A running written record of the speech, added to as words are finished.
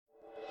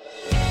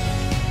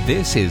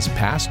This is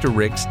Pastor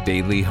Rick's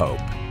Daily Hope,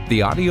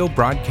 the audio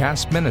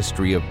broadcast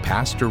ministry of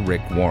Pastor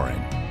Rick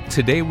Warren.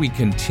 Today we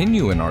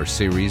continue in our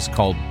series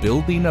called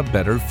Building a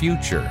Better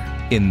Future.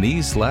 In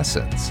these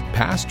lessons,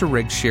 Pastor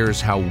Rick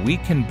shares how we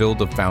can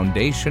build a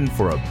foundation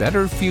for a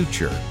better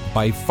future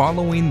by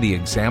following the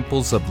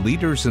examples of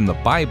leaders in the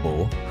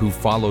Bible who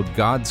followed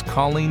God's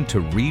calling to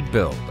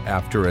rebuild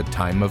after a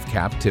time of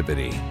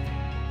captivity.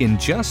 In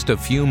just a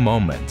few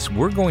moments,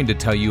 we're going to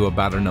tell you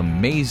about an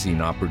amazing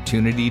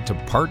opportunity to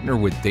partner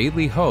with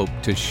Daily Hope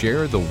to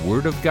share the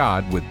Word of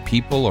God with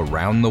people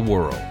around the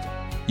world.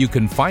 You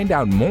can find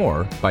out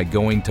more by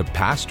going to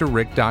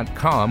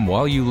PastorRick.com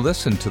while you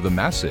listen to the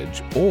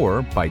message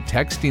or by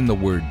texting the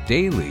word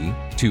DAILY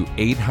to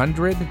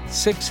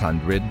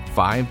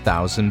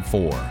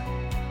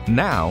 800-600-5004.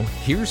 Now,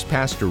 here's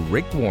Pastor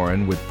Rick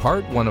Warren with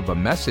part one of a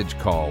message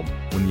called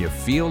When You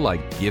Feel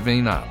Like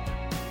Giving Up.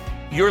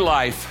 Your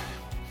life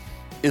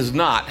is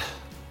not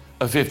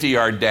a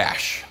 50-yard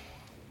dash.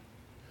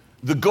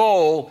 The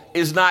goal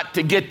is not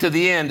to get to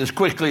the end as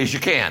quickly as you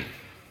can.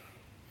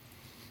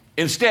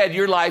 Instead,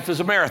 your life is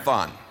a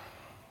marathon.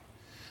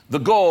 The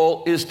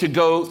goal is to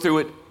go through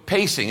it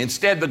pacing.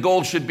 Instead, the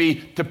goal should be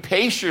to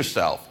pace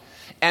yourself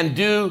and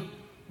do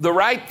the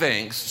right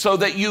things so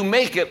that you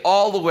make it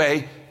all the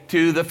way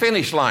to the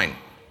finish line,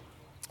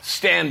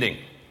 standing.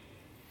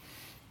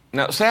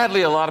 Now,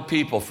 sadly, a lot of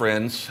people,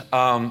 friends,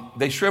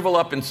 they shrivel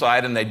up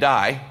inside and they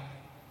die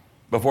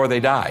before they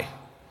die.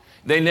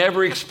 They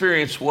never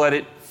experience what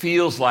it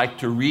feels like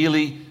to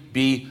really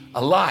be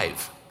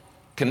alive,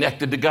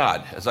 connected to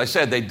God. As I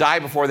said, they die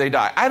before they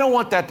die. I don't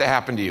want that to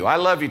happen to you. I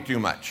love you too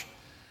much.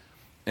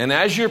 And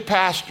as your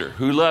pastor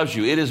who loves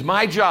you, it is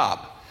my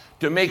job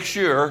to make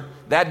sure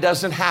that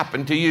doesn't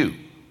happen to you.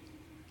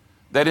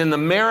 That in the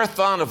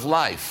marathon of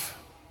life,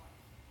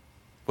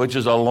 which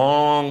is a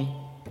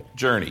long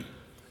journey,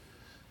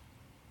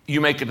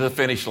 you make it to the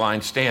finish line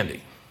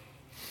standing.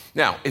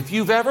 Now, if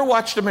you've ever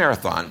watched a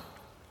marathon,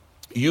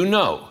 you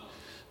know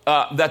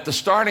that the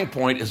starting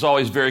point is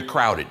always very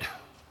crowded.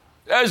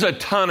 There's a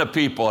ton of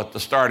people at the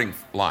starting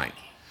line.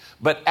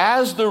 But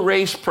as the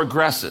race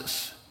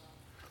progresses,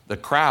 the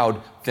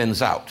crowd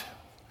thins out.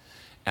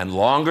 And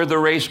longer the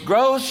race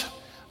grows,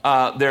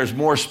 there's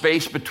more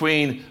space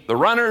between the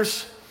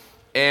runners,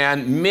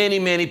 and many,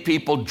 many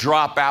people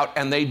drop out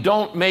and they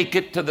don't make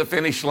it to the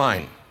finish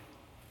line.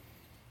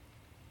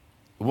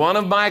 One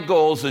of my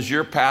goals as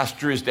your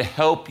pastor is to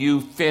help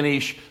you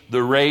finish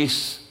the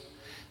race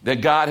that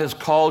God has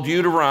called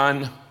you to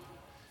run,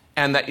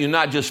 and that you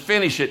not just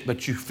finish it,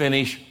 but you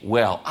finish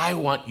well. I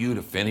want you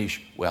to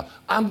finish well.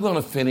 I'm going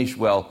to finish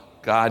well,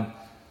 God,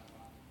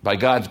 by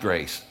God's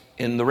grace,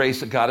 in the race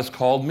that God has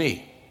called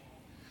me.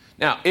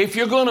 Now, if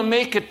you're going to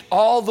make it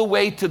all the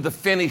way to the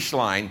finish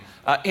line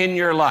in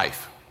your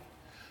life,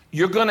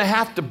 you're going to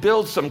have to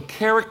build some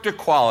character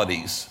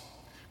qualities,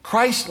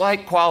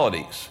 Christ-like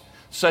qualities,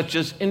 such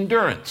as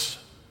endurance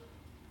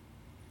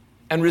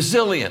and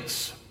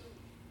resilience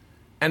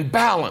and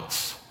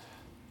balance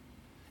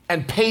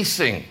and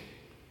pacing.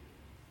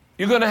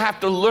 You're going to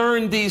have to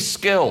learn these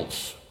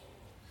skills.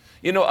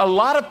 You know, a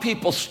lot of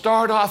people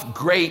start off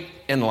great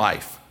in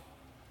life,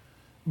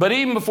 but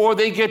even before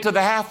they get to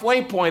the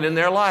halfway point in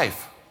their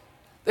life,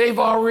 they've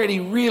already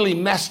really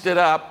messed it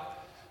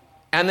up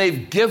and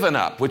they've given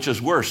up, which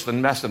is worse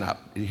than messing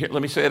up. Here,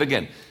 let me say it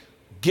again.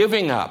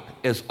 Giving up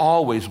is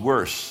always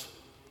worse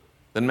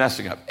than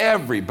messing up.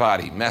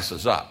 Everybody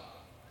messes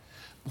up.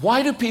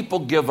 Why do people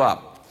give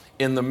up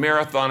in the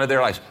marathon of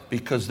their lives?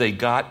 Because they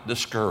got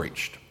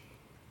discouraged.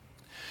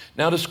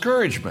 Now,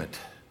 discouragement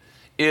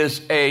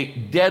is a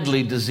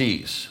deadly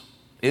disease.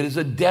 It is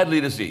a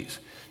deadly disease.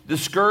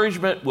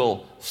 Discouragement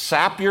will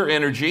sap your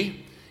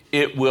energy.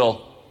 It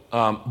will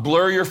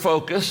blur your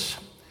focus.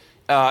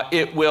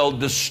 It will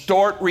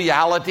distort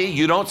reality.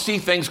 You don't see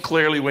things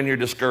clearly when you're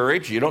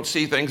discouraged. You don't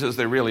see things as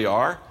they really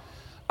are.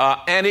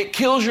 And it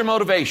kills your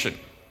motivation.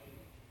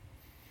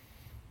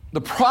 The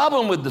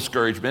problem with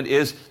discouragement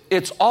is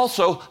it's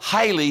also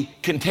highly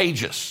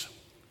contagious.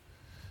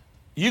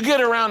 You get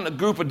around a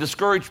group of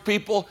discouraged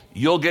people,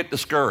 you'll get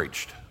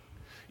discouraged.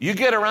 You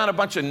get around a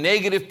bunch of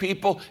negative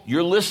people,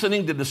 you're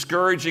listening to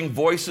discouraging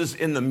voices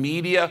in the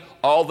media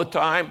all the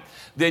time,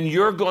 then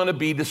you're going to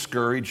be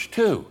discouraged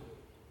too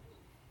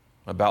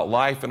about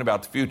life and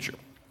about the future.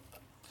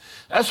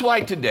 That's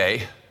why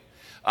today,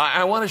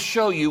 I want to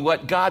show you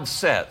what God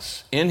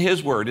says in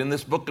His Word, in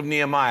this book of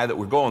Nehemiah that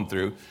we're going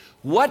through,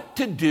 what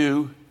to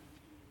do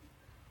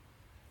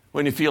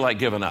when you feel like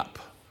giving up.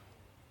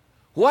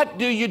 What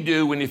do you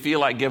do when you feel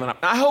like giving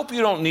up? Now, I hope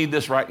you don't need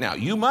this right now.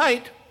 You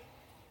might.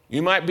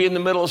 You might be in the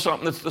middle of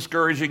something that's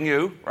discouraging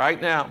you right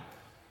now.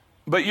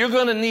 But you're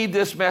going to need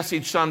this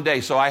message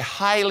someday, so I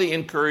highly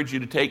encourage you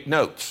to take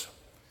notes.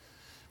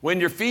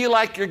 When you feel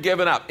like you're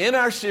giving up, in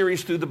our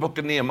series through the book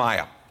of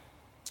Nehemiah,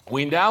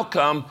 we now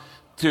come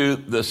to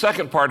the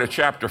second part of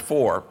chapter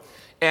 4,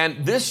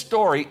 and this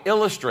story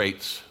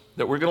illustrates,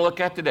 that we're going to look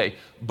at today,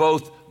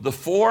 both the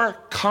 4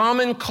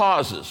 common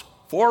causes,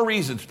 4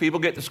 reasons people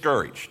get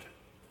discouraged,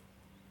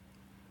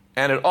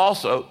 and it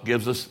also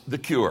gives us the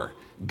cure.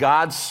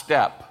 God's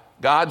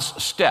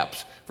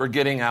steps for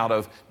getting out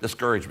of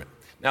discouragement.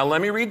 Now,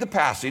 let me read the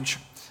passage,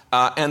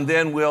 and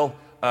then we'll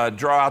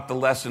draw out the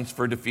lessons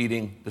for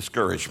defeating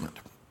discouragement.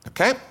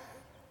 Okay?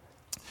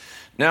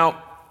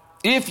 Now,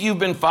 if you've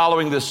been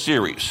following this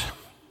series,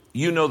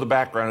 you know the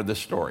background of this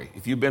story.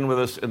 If you've been with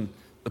us in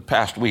the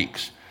past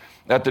weeks,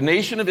 that the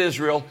nation of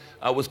Israel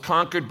was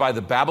conquered by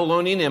the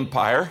Babylonian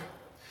Empire,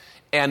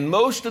 and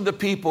most of the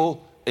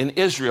people in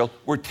Israel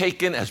were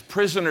taken as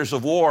prisoners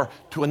of war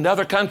to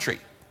another country.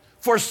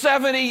 For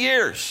 70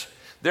 years,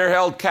 they're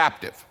held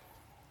captive.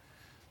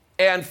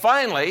 And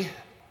finally,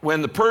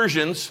 when the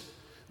Persians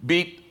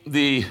beat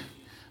the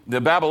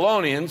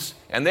Babylonians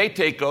and they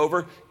take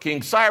over,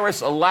 King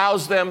Cyrus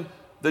allows them,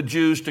 the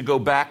Jews, to go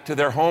back to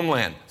their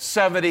homeland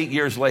 70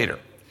 years later.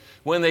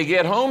 When they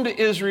get home to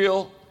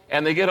Israel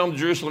and they get home to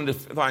Jerusalem, to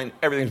find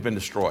everything's been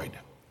destroyed.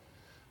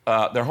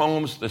 Their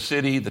homes, the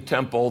city, the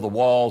temple, the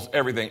walls,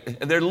 everything.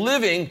 And they're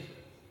living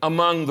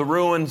among the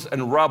ruins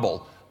and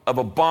rubble of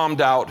a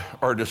bombed out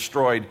or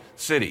destroyed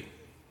city.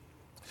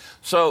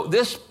 So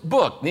this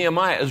book,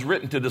 Nehemiah, is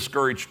written to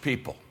discouraged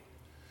people.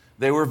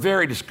 They were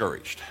very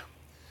discouraged.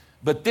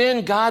 But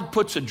then God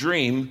puts a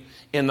dream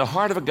in the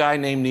heart of a guy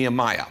named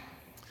Nehemiah.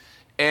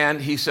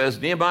 And he says,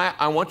 Nehemiah,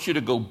 I want you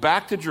to go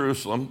back to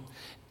Jerusalem,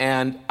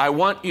 and I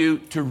want you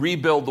to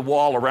rebuild the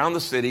wall around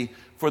the city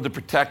for the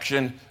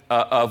protection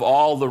of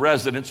all the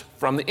residents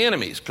from the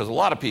enemies, because a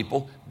lot of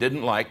people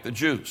didn't like the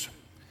Jews.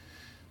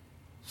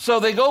 So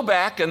they go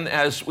back, and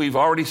as we've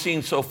already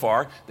seen so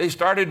far, they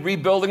started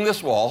rebuilding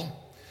this wall.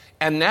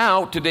 And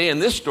now, today in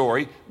this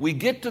story, we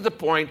get to the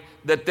point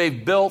that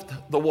they've built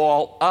the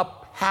wall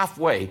up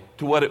halfway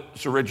to what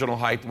its original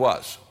height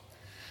was.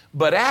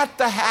 But at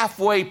the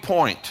halfway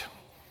point,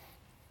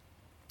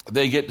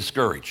 they get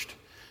discouraged.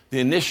 The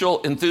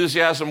initial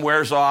enthusiasm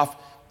wears off.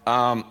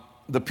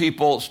 The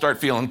people start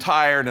feeling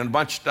tired and a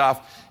bunch of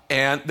stuff,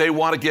 and they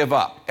want to give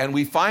up. And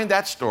we find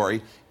that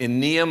story in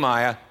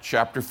Nehemiah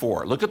chapter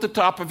 4. Look at the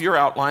top of your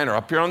outline, or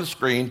up here on the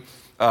screen.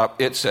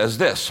 It says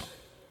this.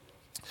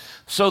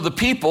 So the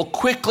people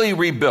quickly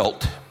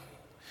rebuilt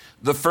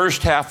the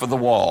first half of the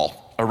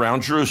wall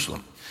around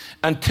Jerusalem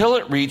until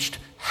it reached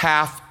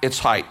half its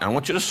height. Now, I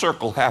want you to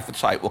circle half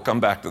its height. We'll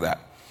come back to that.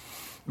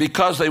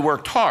 Because they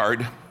worked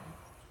hard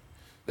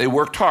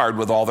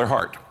with all their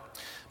heart.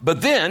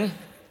 But then,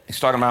 he's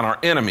talking about our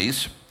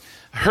enemies,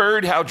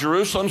 heard how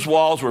Jerusalem's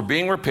walls were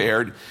being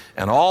repaired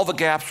and all the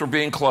gaps were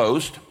being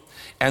closed,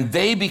 and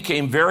they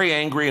became very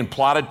angry and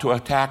plotted to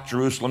attack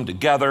Jerusalem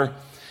together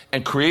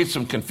and create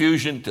some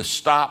confusion to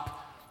stop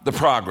the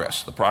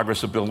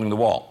progress of building the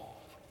wall.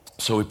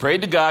 So we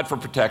prayed to God for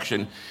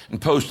protection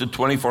and posted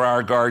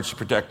 24-hour guards to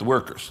protect the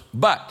workers.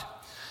 But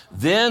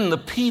then the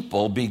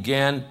people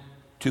began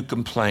to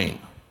complain.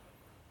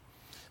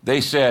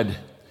 They said,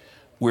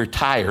 we're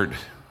tired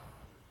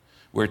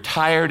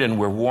and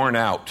we're worn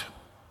out.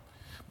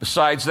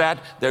 Besides that,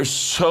 there's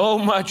so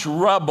much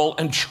rubble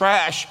and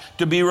trash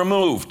to be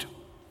removed.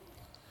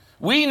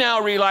 We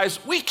now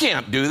realize we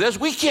can't do this.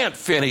 We can't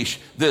finish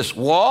this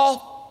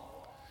wall.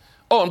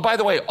 Oh, and by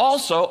the way,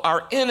 also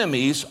our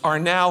enemies are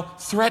now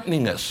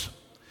threatening us.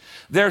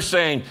 They're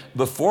saying,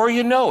 before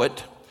you know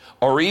it,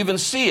 or even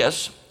see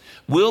us,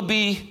 we'll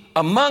be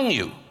among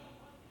you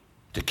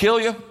to kill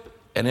you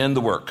and end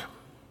the work.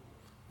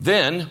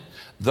 Then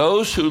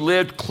those who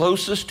lived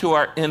closest to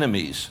our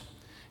enemies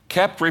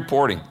kept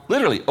reporting,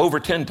 literally over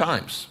 10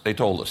 times, they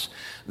told us,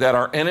 that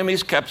our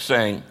enemies kept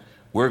saying,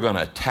 we're going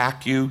to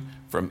attack you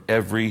from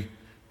every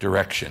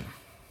direction.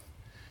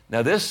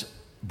 Now, this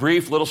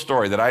brief little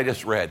story that I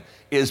just read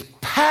is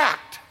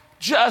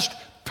just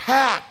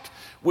packed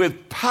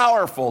with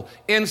powerful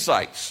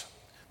insights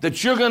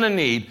that you're going to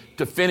need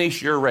to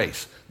finish your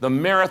race, the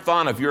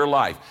marathon of your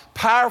life.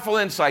 Powerful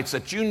insights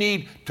that you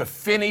need to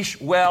finish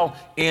well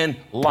in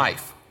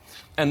life.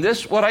 And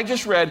this, what I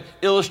just read,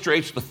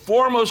 illustrates the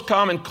four most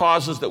common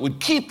causes that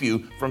would keep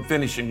you from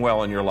finishing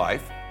well in your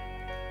life.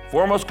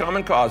 Four most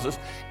common causes.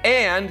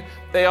 And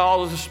they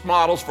all just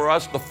models for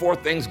us the four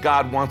things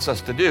God wants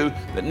us to do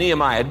that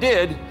Nehemiah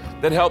did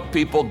that help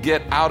people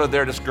get out of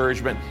their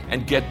discouragement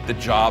and get the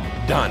job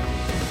done.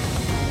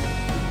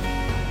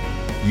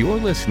 You're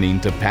listening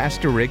to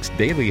Pastor Rick's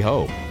Daily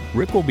Hope.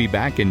 Rick will be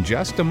back in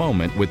just a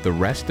moment with the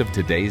rest of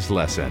today's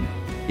lesson.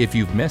 If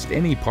you've missed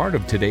any part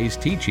of today's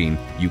teaching,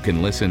 you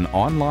can listen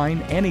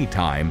online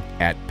anytime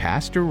at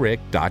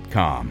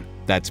PastorRick.com.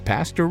 That's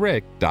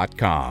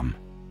PastorRick.com.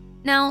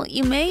 Now,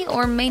 you may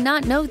or may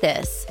not know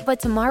this, but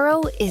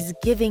tomorrow is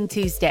Giving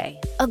Tuesday,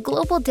 a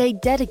global day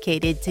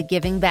dedicated to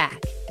giving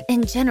back.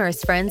 And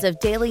generous friends of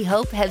Daily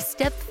Hope have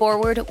stepped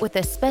forward with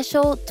a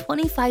special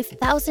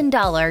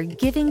 $25,000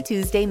 Giving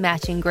Tuesday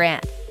matching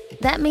grant.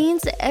 That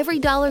means every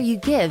dollar you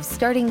give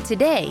starting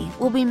today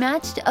will be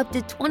matched up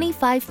to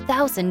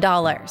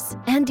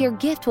 $25,000. And your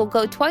gift will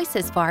go twice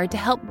as far to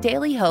help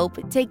Daily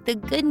Hope take the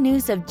good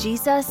news of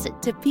Jesus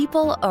to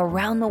people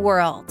around the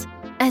world.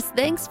 As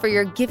thanks for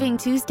your Giving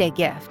Tuesday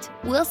gift,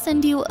 we'll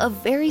send you a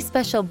very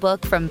special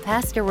book from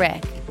Pastor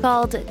Rick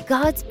called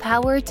God's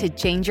Power to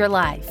Change Your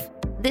Life.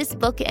 This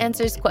book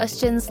answers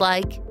questions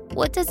like,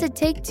 what does it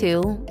take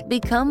to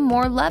become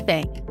more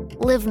loving,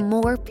 live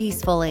more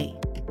peacefully,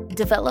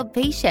 develop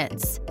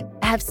patience,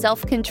 have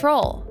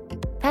self-control?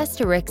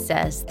 Pastor Rick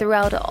says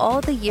throughout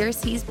all the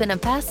years he's been a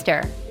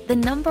pastor, the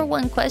number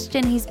one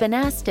question he's been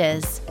asked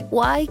is,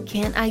 why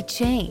can't I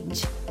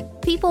change?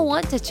 People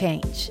want to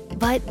change,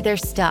 but they're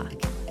stuck.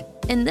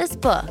 In this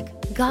book,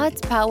 God's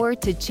Power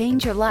to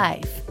Change Your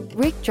Life,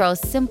 Rick draws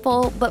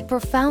simple but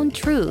profound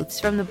truths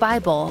from the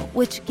Bible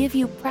which give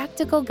you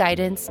practical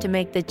guidance to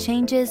make the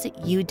changes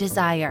you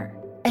desire.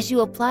 As you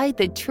apply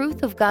the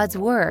truth of God's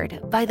Word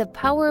by the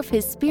power of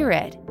His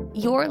Spirit,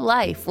 your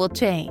life will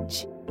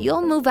change.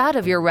 You'll move out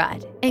of your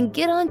rut and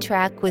get on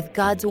track with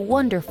God's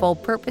wonderful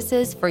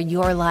purposes for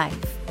your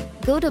life.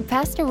 Go to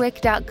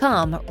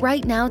PastorRick.com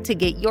right now to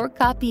get your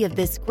copy of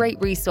this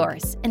great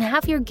resource and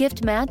have your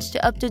gift matched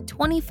up to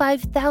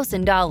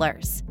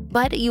 $25,000.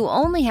 But you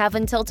only have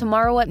until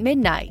tomorrow at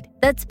midnight.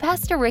 That's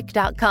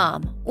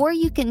PastorRick.com, or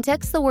you can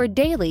text the word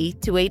DAILY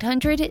to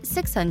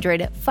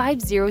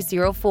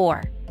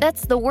 800-600-5004.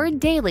 That's the word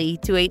DAILY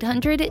to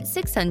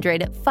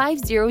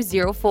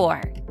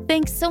 800-600-5004.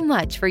 Thanks so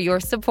much for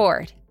your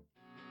support.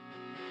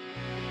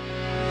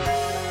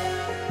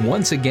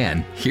 Once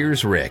again,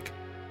 here's Rick.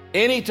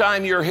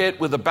 Anytime you're hit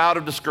with a bout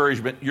of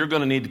discouragement, you're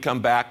going to need to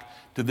come back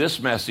to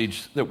this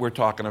message that we're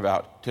talking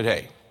about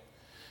today.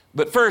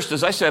 But first,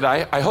 as I said,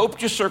 I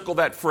hope you circle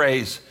that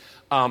phrase,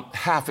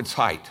 half its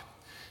height.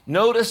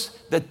 Notice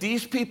that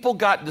these people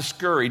got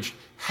discouraged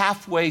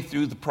halfway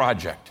through the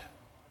project.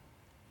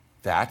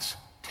 That's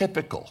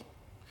typical.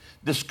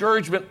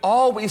 Discouragement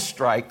always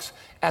strikes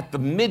at the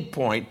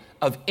midpoint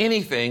of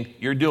anything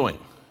you're doing.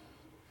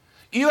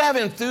 You have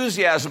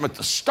enthusiasm at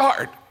the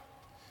start,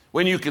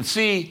 when you can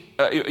see,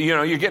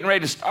 you're getting ready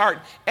to start,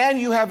 and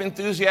you have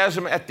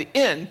enthusiasm at the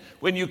end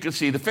when you can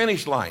see the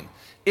finish line.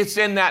 It's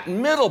in that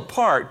middle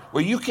part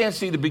where you can't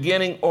see the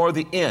beginning or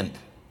the end.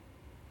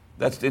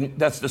 That's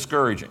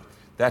discouraging.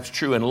 That's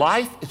true in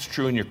life, it's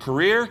true in your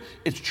career,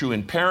 it's true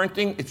in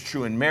parenting, it's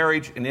true in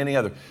marriage, and any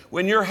other.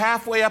 When you're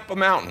halfway up a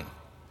mountain,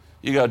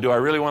 you go, do I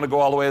really want to go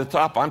all the way to the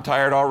top? I'm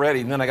tired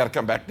already, and then I got to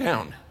come back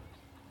down.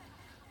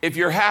 If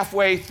you're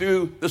halfway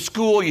through the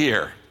school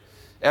year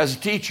as a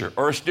teacher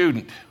or a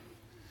student,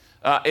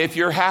 if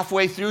you're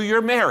halfway through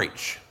your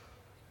marriage,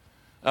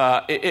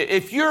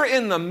 if you're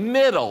in the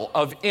middle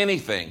of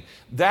anything,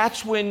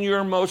 that's when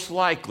you're most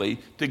likely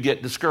to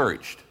get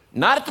discouraged.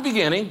 Not at the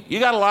beginning. You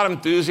got a lot of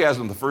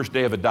enthusiasm the first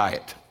day of a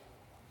diet.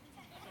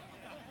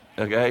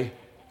 Okay?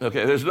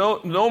 There's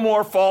no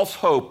more false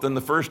hope than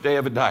the first day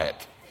of a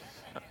diet.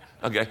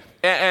 Okay?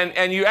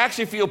 And you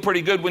actually feel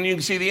pretty good when you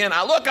can see the end.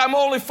 Look, I'm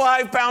only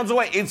 5 pounds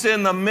away. It's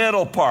in the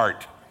middle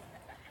part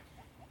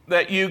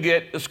that you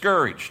get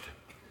discouraged.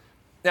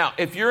 Now,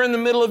 if you're in the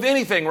middle of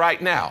anything right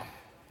now,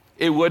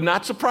 it would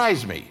not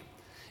surprise me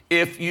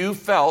if you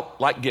felt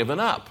like giving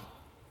up.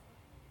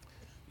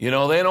 They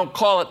don't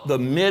call it the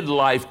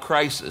midlife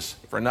crisis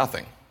for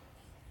nothing.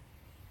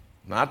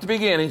 Not at the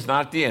beginning, it's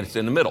not at the end, it's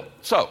in the middle.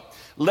 So,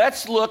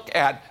 let's look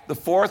at the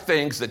 4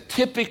 things that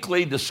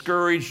typically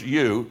discourage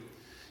you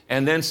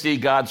and then see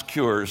God's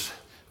cures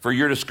for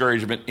your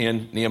discouragement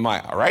in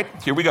Nehemiah. All right,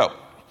 here we go.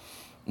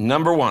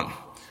 Number 1,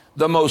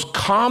 the most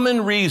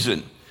common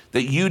reason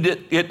that you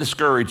get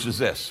discouraged is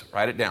this.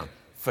 Write it down.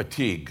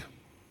 Fatigue.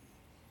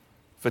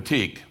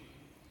 Fatigue.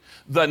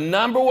 The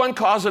number 1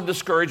 cause of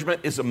discouragement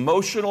is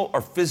emotional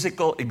or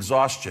physical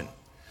exhaustion.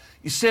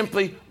 You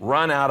simply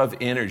run out of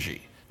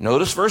energy.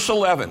 Notice verse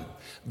 11.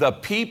 The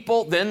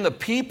people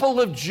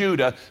of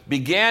Judah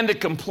began to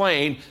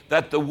complain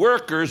that the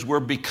workers were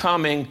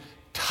becoming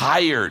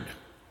tired.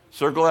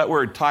 Circle that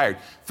word, tired.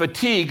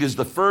 Fatigue is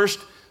the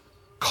first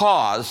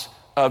cause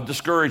of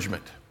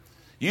discouragement.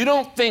 You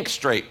don't think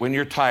straight when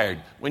you're tired,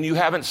 when you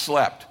haven't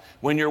slept,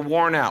 when you're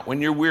worn out,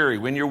 when you're weary,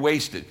 when you're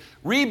wasted.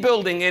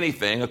 Rebuilding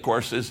anything, of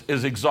course, is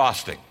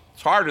exhausting.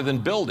 It's harder than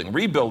building.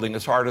 Rebuilding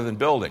is harder than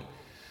building.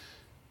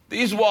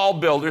 These wall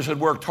builders had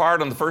worked hard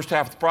on the first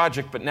half of the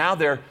project, but now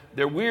they're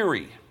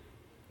weary,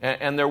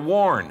 and they're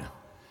worn,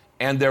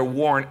 and they're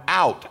worn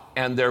out,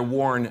 and they're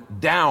worn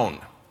down.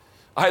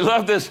 I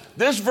love this.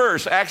 This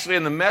verse, actually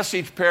in the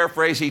Message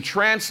paraphrase, he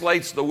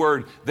translates the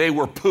word, they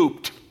were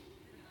pooped.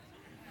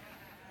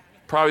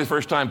 Probably the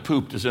first time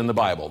pooped is in the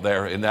Bible,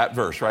 there in that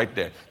verse right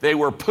there. They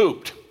were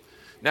pooped.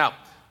 Now,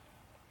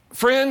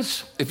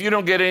 friends, if you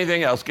don't get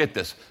anything else, get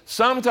this.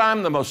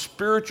 Sometime the most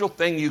spiritual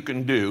thing you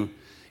can do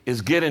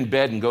is get in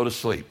bed and go to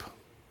sleep.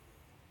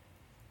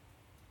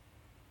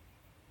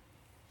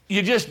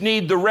 You just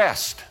need the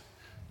rest.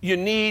 You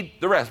need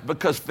the rest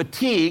because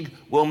fatigue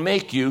will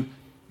make you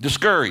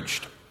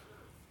discouraged.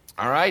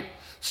 All right?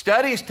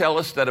 Studies tell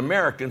us that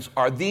Americans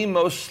are the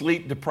most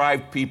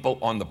sleep-deprived people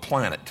on the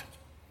planet.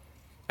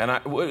 And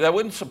that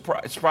wouldn't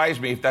surprise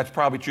me if that's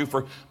probably true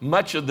for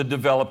much of the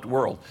developed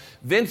world.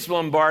 Vince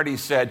Lombardi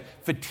said,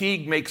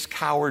 fatigue makes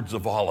cowards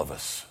of all of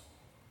us.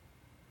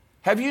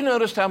 Have you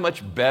noticed how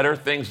much better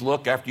things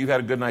look after you've had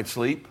a good night's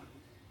sleep?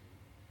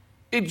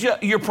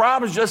 Your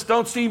problems just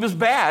don't seem as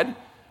bad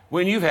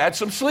when you've had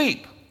some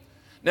sleep.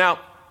 Now,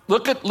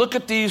 look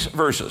at these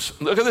verses.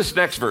 Look at this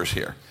next verse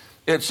here.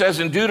 It says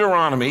in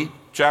Deuteronomy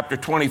chapter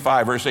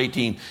 25, verse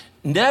 18,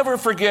 never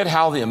forget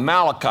how the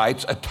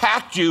Amalekites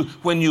attacked you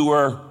when you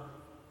were,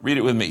 read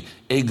it with me,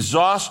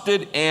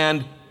 exhausted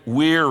and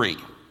weary.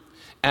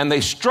 And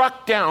they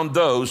struck down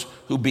those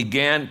who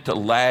began to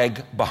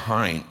lag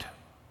behind.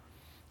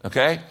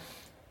 Okay?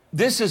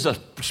 This is a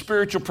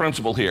spiritual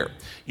principle here.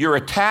 You're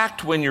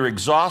attacked when you're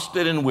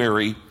exhausted and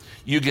weary.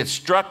 You get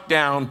struck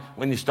down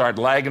when you start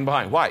lagging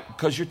behind. Why?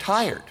 Because you're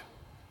tired.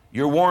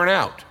 You're worn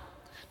out.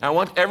 Now, I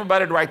want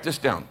everybody to write this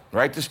down.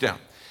 Write this down.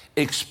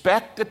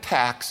 Expect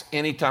attacks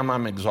anytime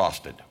I'm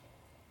exhausted.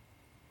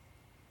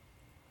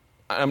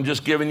 I'm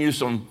just giving you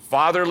some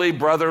fatherly,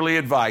 brotherly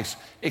advice.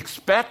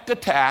 Expect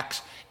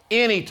attacks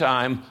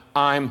anytime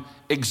I'm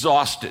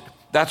exhausted.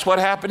 That's what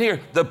happened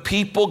here. The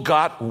people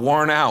got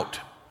worn out.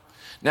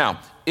 Now,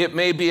 it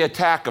may be an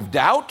attack of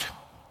doubt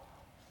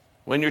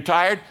when you're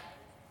tired.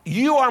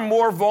 You are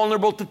more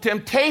vulnerable to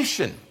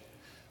temptation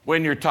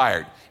when you're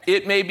tired.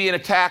 It may be an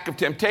attack of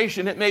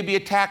temptation. It may be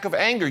an attack of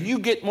anger. You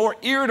get more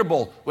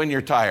irritable when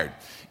you're tired.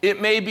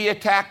 It may be an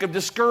attack of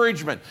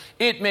discouragement.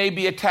 It may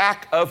be an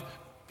attack of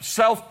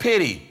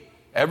self-pity.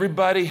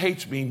 Everybody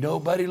hates me.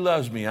 Nobody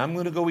loves me. I'm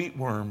going to go eat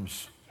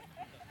worms.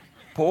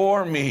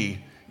 Poor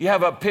me. You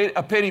have a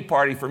pity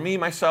party for me,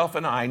 myself,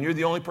 and I, and you're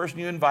the only person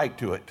you invite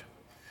to it.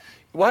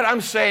 What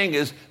I'm saying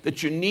is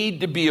that you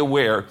need to be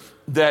aware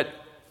that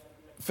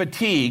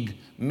fatigue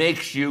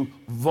makes you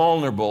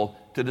vulnerable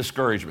to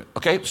discouragement.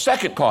 Okay,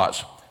 second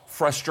cause,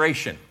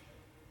 frustration.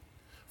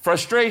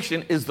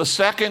 Frustration is the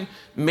second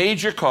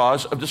major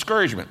cause of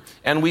discouragement,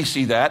 and we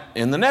see that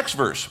in the next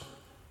verse.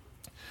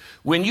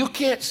 When you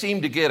can't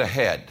seem to get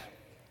ahead,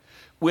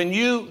 when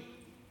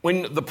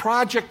the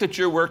project that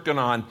you're working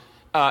on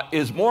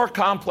is more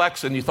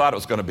complex than you thought it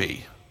was going to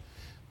be,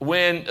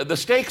 when the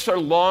stakes are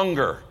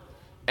longer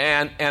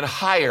and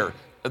higher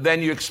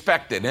than you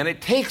expected, and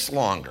it takes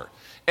longer,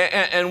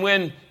 and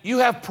when you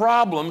have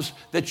problems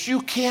that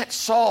you can't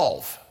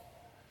solve,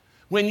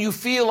 when you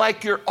feel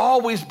like you're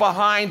always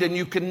behind and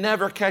you can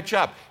never catch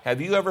up.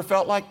 Have you ever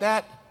felt like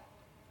that?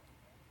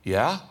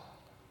 Yeah?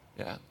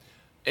 Yeah.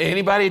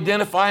 Anybody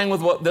identifying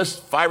with what this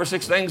 5 or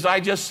 6 things I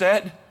just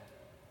said?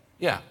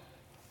 Yeah.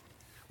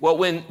 Well,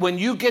 when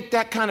you get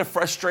that kind of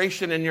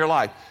frustration in your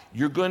life,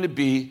 you're going to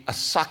be a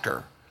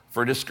sucker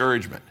for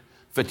discouragement,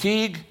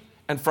 fatigue,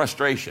 and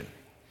frustration.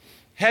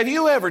 Have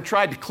you ever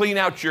tried to clean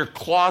out your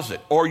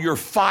closet or your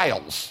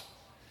files,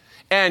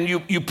 and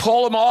you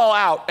pull them all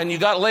out and you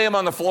got to lay them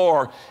on the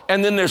floor,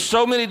 and then there's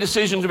so many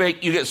decisions to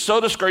make, you get so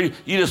discouraged,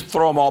 you just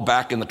throw them all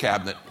back in the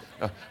cabinet,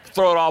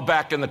 throw it all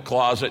back in the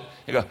closet.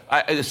 You go,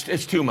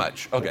 it's too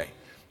much. Okay.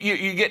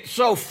 You get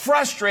so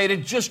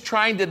frustrated just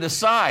trying to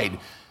decide,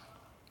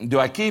 do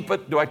I keep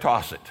it? Do I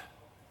toss it?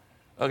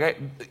 Okay.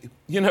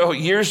 You know,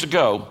 years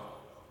ago,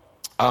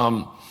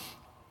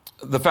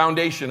 the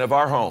foundation of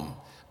our home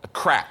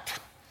cracked.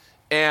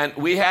 And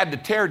we had to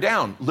tear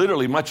down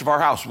literally much of our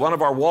house. One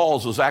of our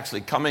walls was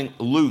actually coming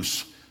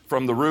loose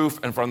from the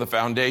roof and from the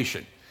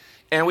foundation.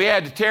 And we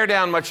had to tear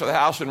down much of the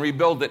house and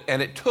rebuild it,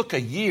 and it took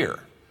a year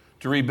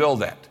to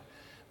rebuild that.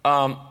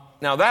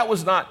 Now, that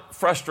was not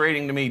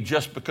frustrating to me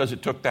just because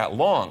it took that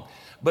long,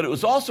 but it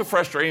was also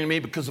frustrating to me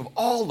because of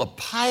all the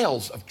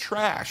piles of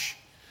trash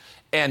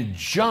and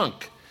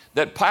junk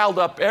that piled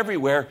up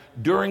everywhere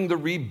during the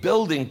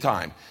rebuilding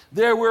time.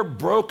 There were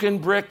broken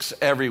bricks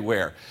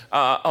everywhere,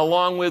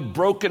 along with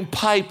broken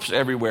pipes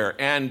everywhere,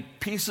 and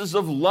pieces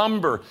of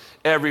lumber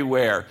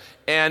everywhere,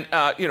 and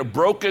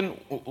broken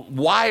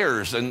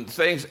wires and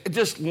things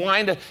just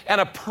lined up, and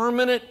a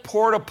permanent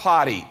porta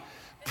potty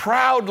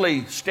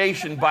proudly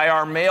stationed by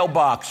our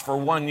mailbox for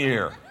 1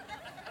 year.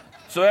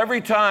 So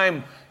every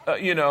time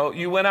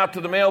you went out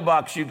to the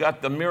mailbox, you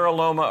got the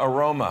Miraloma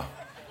aroma,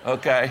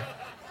 okay?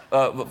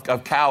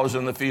 Of cows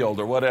in the field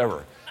or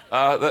whatever.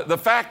 The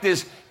fact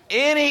is,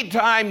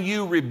 anytime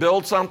you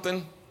rebuild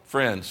something,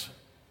 friends,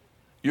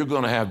 you're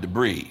going to have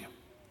debris.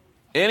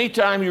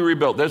 Anytime you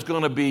rebuild, there's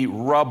going to be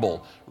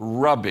rubble,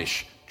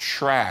 rubbish,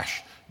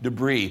 trash,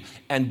 debris.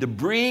 And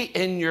debris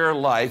in your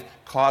life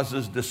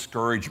causes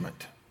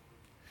discouragement.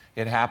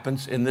 It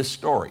happens in this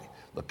story.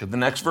 Look at the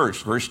next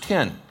verse, verse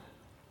 10.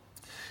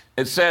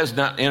 It says,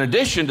 now, in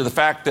addition to the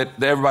fact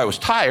that everybody was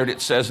tired,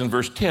 it says in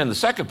verse 10, the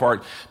second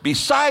part,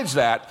 besides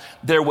that,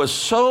 there was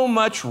so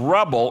much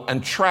rubble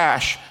and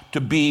trash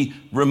to be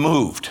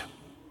removed.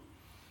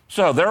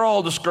 So they're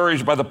all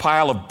discouraged by the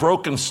pile of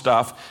broken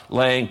stuff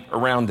laying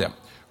around them.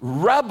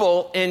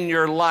 Rubble in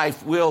your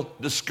life will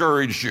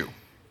discourage you.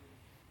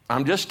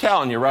 I'm just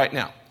telling you right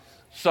now.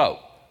 So,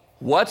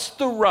 what's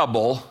the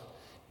rubble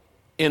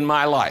in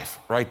my life?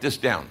 Write this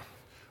down.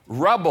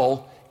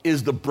 Rubble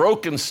is the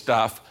broken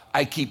stuff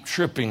I keep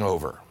tripping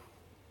over.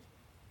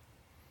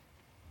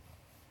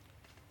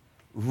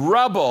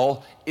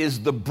 Rubble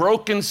is the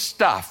broken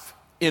stuff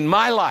in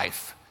my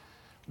life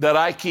that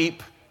I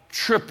keep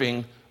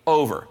tripping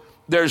over.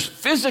 There's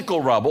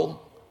physical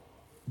rubble,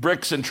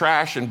 bricks and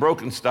trash and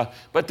broken stuff,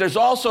 but there's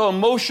also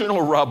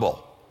emotional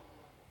rubble,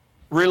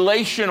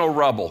 relational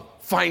rubble,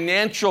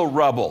 financial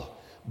rubble,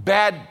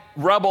 bad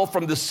rubble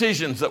from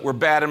decisions that were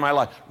bad in my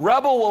life.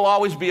 Rubble will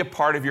always be a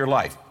part of your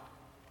life.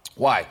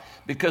 Why?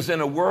 Because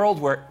in a world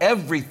where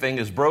everything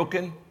is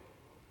broken,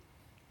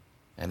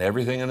 and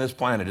everything on this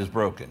planet is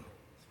broken,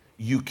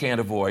 you can't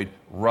avoid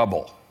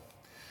rubble.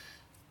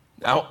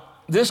 Now,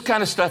 this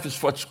kind of stuff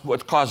is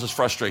what causes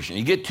frustration.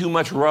 You get too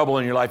much rubble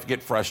in your life, you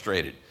get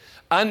frustrated.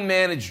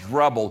 Unmanaged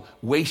rubble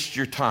wastes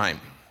your time.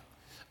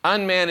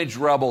 Unmanaged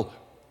rubble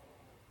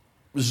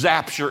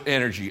zaps your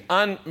energy.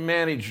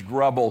 Unmanaged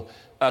rubble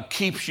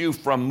keeps you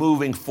from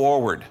moving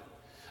forward.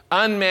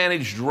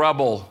 Unmanaged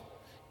rubble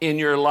in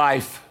your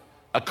life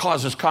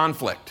causes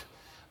conflict.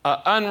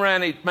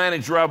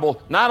 Unmanaged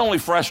rubble not only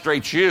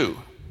frustrates you,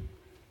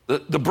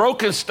 the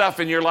broken stuff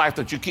in your life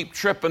that you keep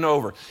tripping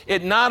over,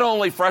 it not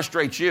only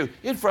frustrates you,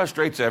 it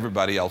frustrates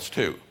everybody else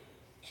too.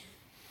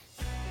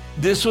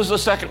 This was the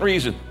second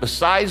reason.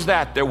 Besides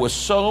that, there was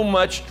so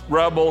much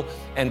rubble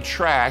and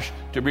trash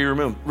to be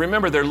removed.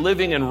 Remember, they're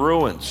living in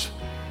ruins.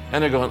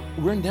 And they're going,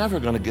 we're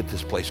never going to get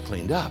this place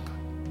cleaned up.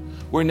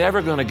 We're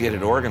never going to get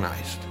it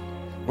organized.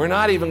 We're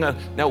not even going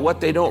to. Now, what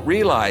they don't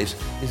realize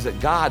is that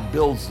God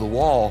builds the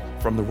wall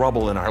from the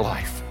rubble in our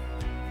life.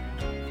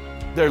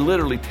 They're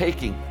literally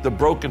taking the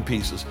broken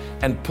pieces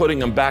and putting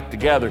them back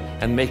together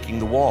and making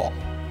the wall.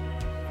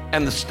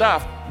 And the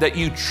stuff that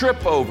you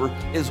trip over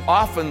is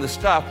often the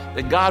stuff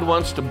that God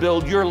wants to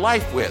build your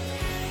life with.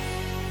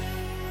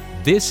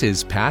 This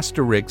is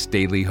Pastor Rick's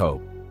Daily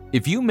Hope.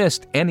 If you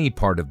missed any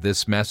part of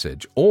this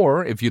message,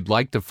 or if you'd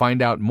like to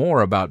find out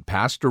more about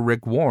Pastor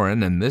Rick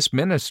Warren and this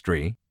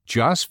ministry,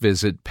 just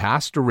visit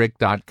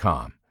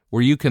PastorRick.com,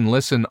 where you can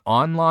listen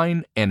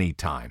online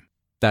anytime.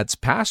 That's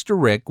Pastor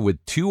Rick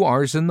with 2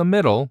 R's in the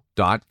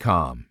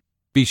middle.com.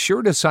 Be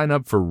sure to sign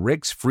up for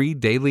Rick's free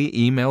daily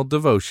email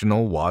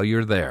devotional while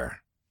you're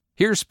there.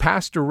 Here's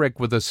Pastor Rick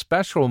with a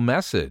special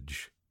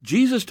message.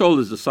 Jesus told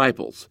his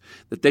disciples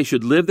that they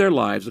should live their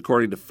lives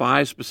according to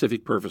 5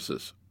 specific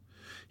purposes.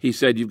 He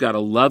said, you've got to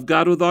love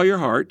God with all your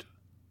heart,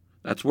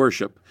 that's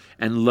worship,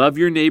 and love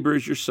your neighbor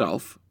as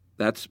yourself,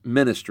 that's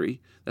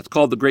ministry, that's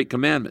called the Great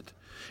Commandment.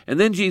 And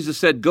then Jesus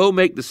said, go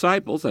make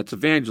disciples, that's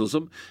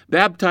evangelism,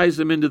 baptize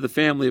them into the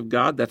family of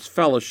God, that's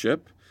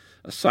fellowship,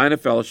 a sign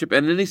of fellowship.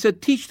 And then he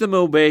said, teach them to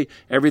obey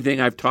everything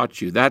I've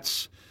taught you.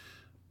 That's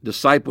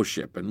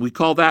discipleship. And we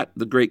call that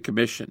the Great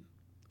Commission.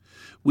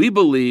 We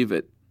believe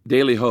at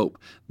Daily Hope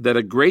that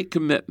a great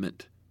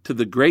commitment to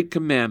the Great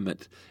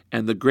Commandment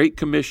and the Great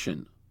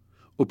Commission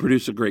will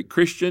produce a great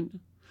Christian,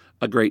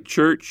 a great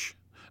church,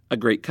 a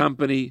great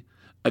company,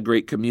 a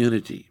great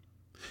community.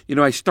 You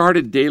know, I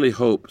started Daily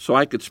Hope so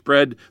I could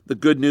spread the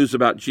good news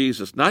about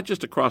Jesus, not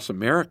just across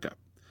America,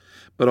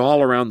 but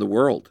all around the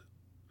world.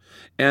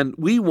 And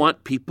we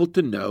want people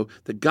to know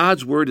that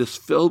God's Word is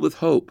filled with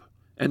hope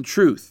and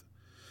truth.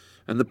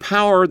 And the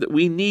power that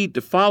we need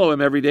to follow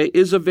Him every day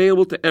is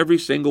available to every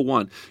single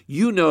one.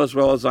 You know as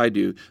well as I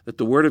do that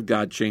the Word of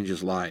God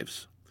changes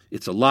lives.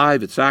 It's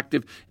alive, it's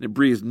active, and it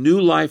breathes new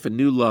life and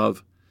new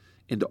love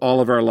into all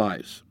of our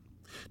lives.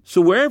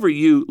 So wherever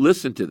you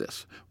listen to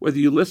this, whether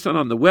you listen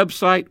on the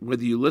website,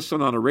 whether you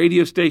listen on a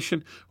radio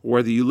station, or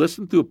whether you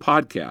listen through a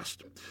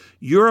podcast,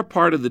 you're a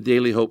part of the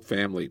Daily Hope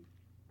family.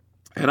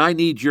 And I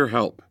need your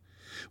help.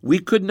 We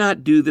could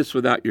not do this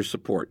without your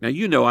support. Now,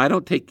 you know I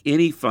don't take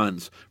any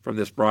funds from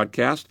this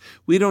broadcast.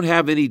 We don't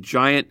have any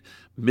giant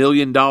 $1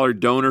 million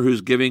donor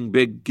who's giving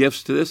big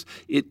gifts to this.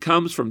 It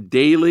comes from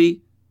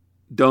daily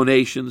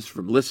donations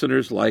from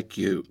listeners like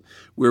you.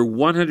 We're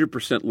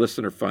 100%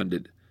 listener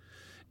funded.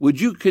 Would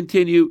you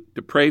continue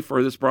to pray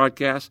for this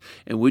broadcast?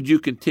 And would you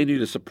continue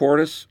to support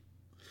us?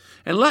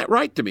 And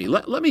write to me.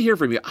 Let me hear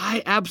from you.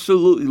 I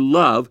absolutely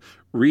love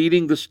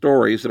reading the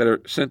stories that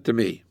are sent to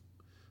me.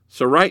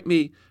 So write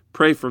me,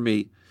 pray for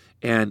me,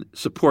 and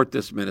support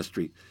this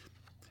ministry.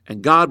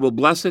 And God will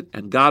bless it,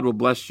 and God will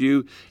bless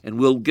you, and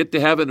we'll get to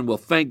heaven, and we'll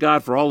thank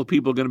God for all the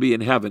people going to be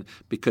in heaven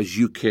because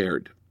you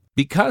cared.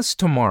 Because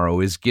tomorrow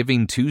is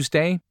Giving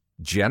Tuesday,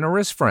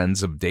 generous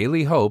friends of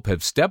Daily Hope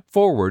have stepped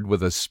forward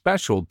with a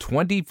special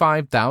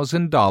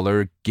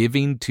 $25,000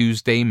 Giving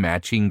Tuesday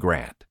matching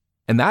grant.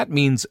 And that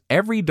means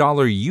every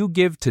dollar you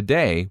give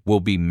today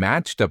will be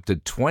matched up to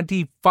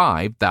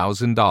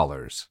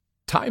 $25,000.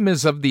 Time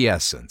is of the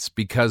essence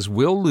because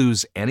we'll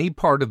lose any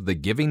part of the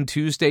Giving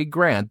Tuesday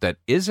grant that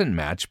isn't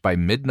matched by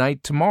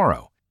midnight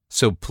tomorrow.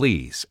 So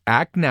please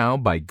act now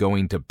by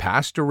going to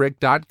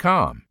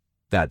PastorRick.com.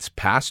 That's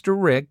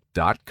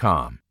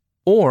PastorRick.com.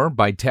 Or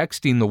by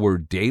texting the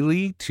word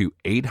DAILY to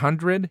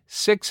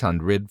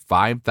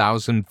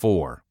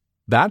 800-600-5004.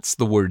 That's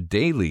the word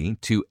DAILY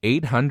to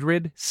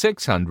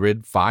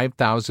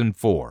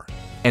 800-600-5004.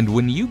 And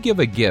when you give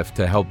a gift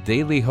to help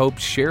Daily Hope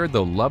share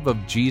the love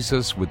of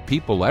Jesus with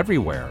people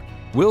everywhere,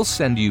 we'll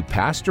send you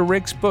Pastor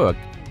Rick's book,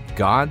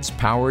 God's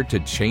Power to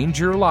Change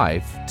Your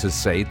Life, to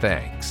say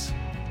thanks.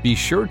 Be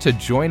sure to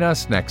join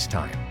us next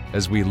time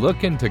as we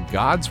look into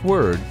God's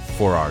Word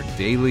for our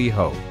daily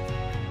hope.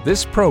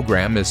 This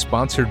program is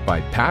sponsored by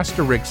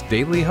Pastor Rick's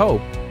Daily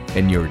Hope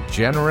and your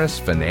generous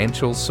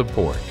financial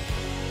support.